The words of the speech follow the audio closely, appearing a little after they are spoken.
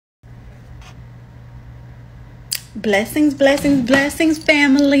Blessings, blessings, blessings,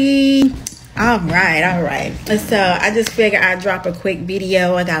 family. All right. So I just figured I'd drop a quick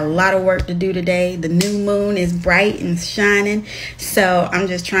video. I got a lot of work to do today. The new moon is bright and shining, so I'm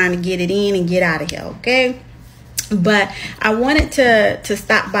just trying to get it in and get out of here, okay? But I wanted to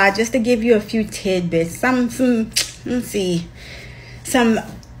stop by just to give you a few tidbits, some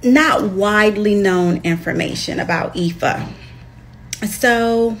not widely known information about IFA.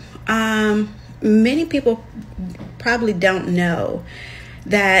 So many people probably don't know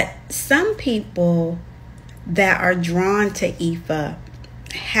that some people that are drawn to IFA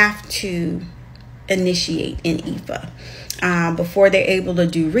have to initiate in IFA before they're able to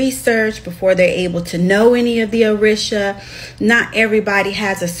do research, before they're able to know any of the Orisha. Not everybody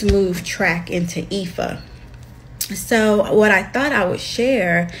has a smooth track into IFA. So what I thought I would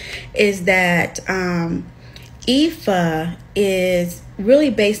share is that IFA is really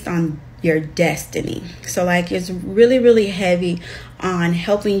based on your destiny. So like it's really heavy on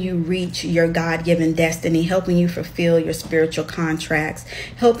helping you reach your God-given destiny, helping you fulfill your spiritual contracts,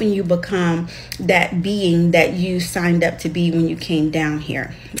 helping you become that being that you signed up to be when you came down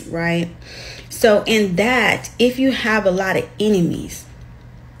here, right? So in that, if you have a lot of enemies,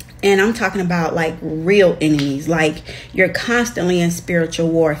 and I'm talking about like real enemies, like you're constantly in spiritual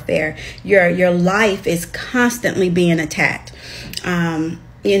warfare, your life is constantly being attacked.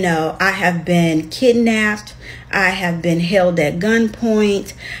 You know, I have been kidnapped. I have been held at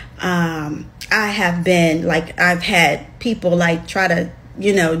gunpoint. I have been like, I've had people like try to,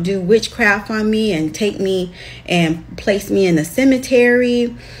 do witchcraft on me and take me and place me in the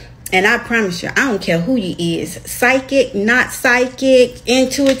cemetery. And I promise you, I don't care who you is, psychic, not psychic,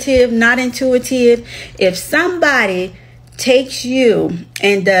 intuitive, not intuitive. If somebody takes you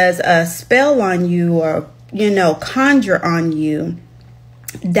and does a spell on you or, conjure on you,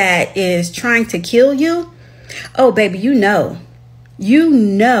 that is trying to kill you, oh baby, you know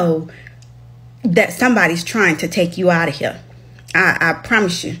that somebody's trying to take you out of here. I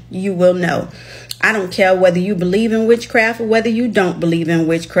promise you, you will know. I don't care whether you believe in witchcraft or whether you don't believe in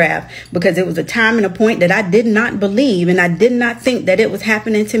witchcraft, because it was a time and a point that I did not believe and I did not think that it was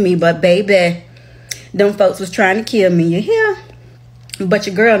happening to me. But baby, them folks was trying to kill me. You hear? But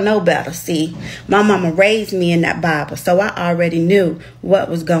your girl know better. See, my mama raised me in that Bible, so I already knew what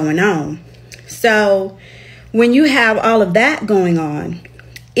was going on. So when you have all of that going on,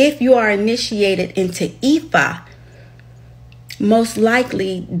 if you are initiated into IFA, most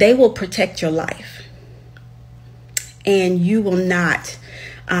likely they will protect your life and you will not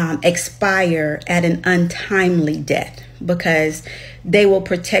expire at an untimely death, because they will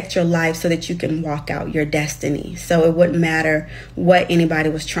protect your life so that you can walk out your destiny. So it wouldn't matter what anybody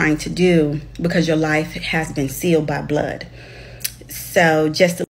was trying to do, because your life has been sealed by blood. So just